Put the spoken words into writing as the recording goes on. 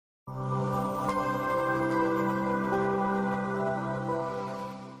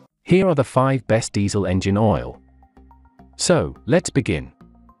Here are the 5 best diesel engine oil. So, let's begin.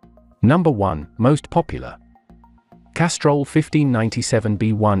 Number 1, most popular. Castrol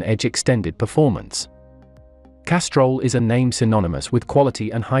 1597B1 Edge Extended Performance. Castrol is a name synonymous with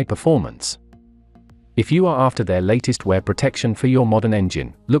quality and high performance. If you are after their latest wear protection for your modern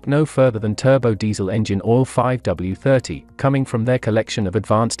engine, look no further than Turbo Diesel Engine Oil 5W30, coming from their collection of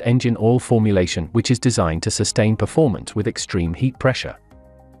advanced engine oil formulation which is designed to sustain performance with extreme heat pressure.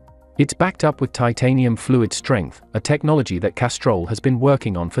 It's backed up with titanium fluid strength, a technology that Castrol has been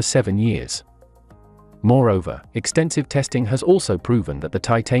working on for 7 years. Moreover, extensive testing has also proven that the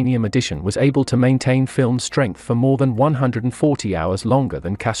titanium addition was able to maintain film strength for more than 140 hours longer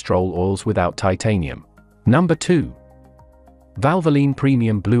than Castrol oils without titanium. Number 2. Valvoline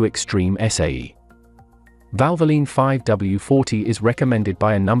Premium Blue Extreme SAE. Valvoline 5W40 is recommended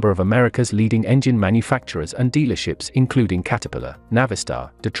by a number of America's leading engine manufacturers and dealerships including Caterpillar,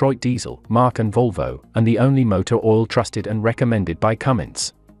 Navistar, Detroit Diesel, Mark and Volvo, and the only motor oil trusted and recommended by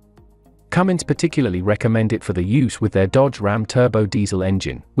Cummins. Cummins particularly recommend it for the use with their Dodge Ram turbo diesel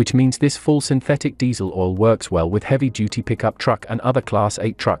engine, which means this full synthetic diesel oil works well with heavy-duty pickup truck and other Class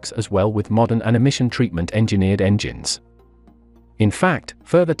 8 trucks as well with modern and emission treatment engineered engines. In fact,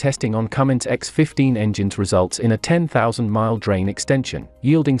 further testing on Cummins X15 engines results in a 10,000-mile drain extension,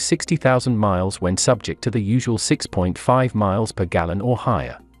 yielding 60,000 miles when subject to the usual 6.5 miles per gallon or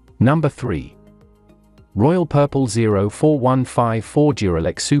higher. Number 3. Royal Purple 04154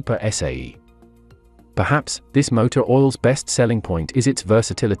 Duralec Super SAE. Perhaps, this motor oil's best selling point is its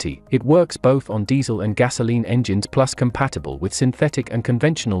versatility. It works both on diesel and gasoline engines plus compatible with synthetic and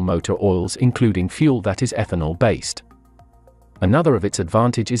conventional motor oils including fuel that is ethanol-based. Another of its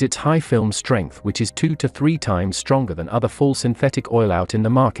advantage is its high film strength which is 2 to 3 times stronger than other full synthetic oil out in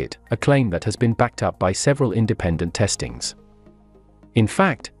the market, a claim that has been backed up by several independent testings. In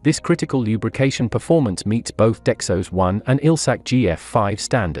fact, this critical lubrication performance meets both Dexos 1 and ILSAC GF5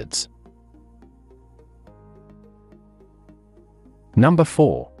 standards. Number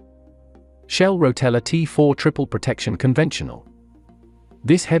 4. Shell Rotella T4 Triple Protection Conventional.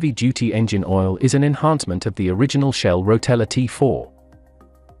 This heavy-duty engine oil is an enhancement of the original Shell Rotella T4.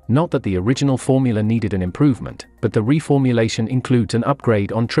 Not that the original formula needed an improvement, but the reformulation includes an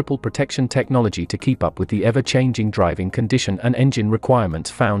upgrade on triple protection technology to keep up with the ever-changing driving condition and engine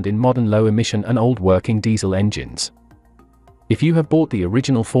requirements found in modern low-emission and old working diesel engines. If you have bought the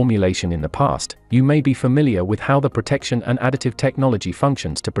original formulation in the past, you may be familiar with how the protection and additive technology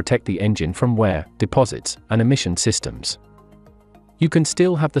functions to protect the engine from wear, deposits, and emission systems. You can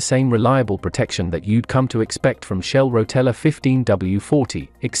still have the same reliable protection that you'd come to expect from Shell Rotella 15W40,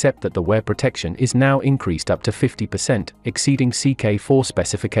 except that the wear protection is now increased up to 50%, exceeding CK4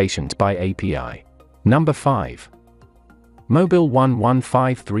 specifications by API. Number 5. Mobil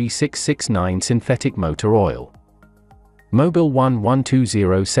 11536669 Synthetic Motor Oil. Mobil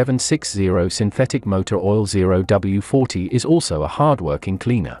 1120760 Synthetic Motor Oil 0W40 is also a hard-working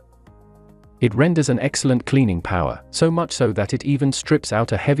cleaner. It renders an excellent cleaning power, so much so that it even strips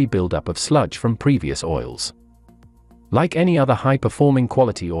out a heavy buildup of sludge from previous oils. Like any other high-performing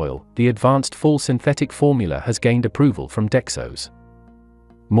quality oil, the advanced full synthetic formula has gained approval from Dexos.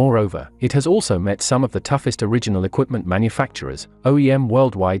 Moreover, it has also met some of the toughest original equipment manufacturers, OEM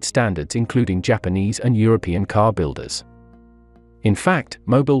worldwide standards including Japanese and European car builders. In fact,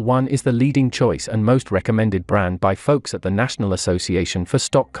 Mobil 1 is the leading choice and most recommended brand by folks at the National Association for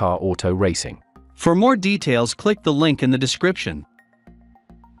Stock Car Auto Racing. For more details, click the link in the description.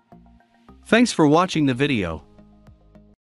 Thanks for watching the video.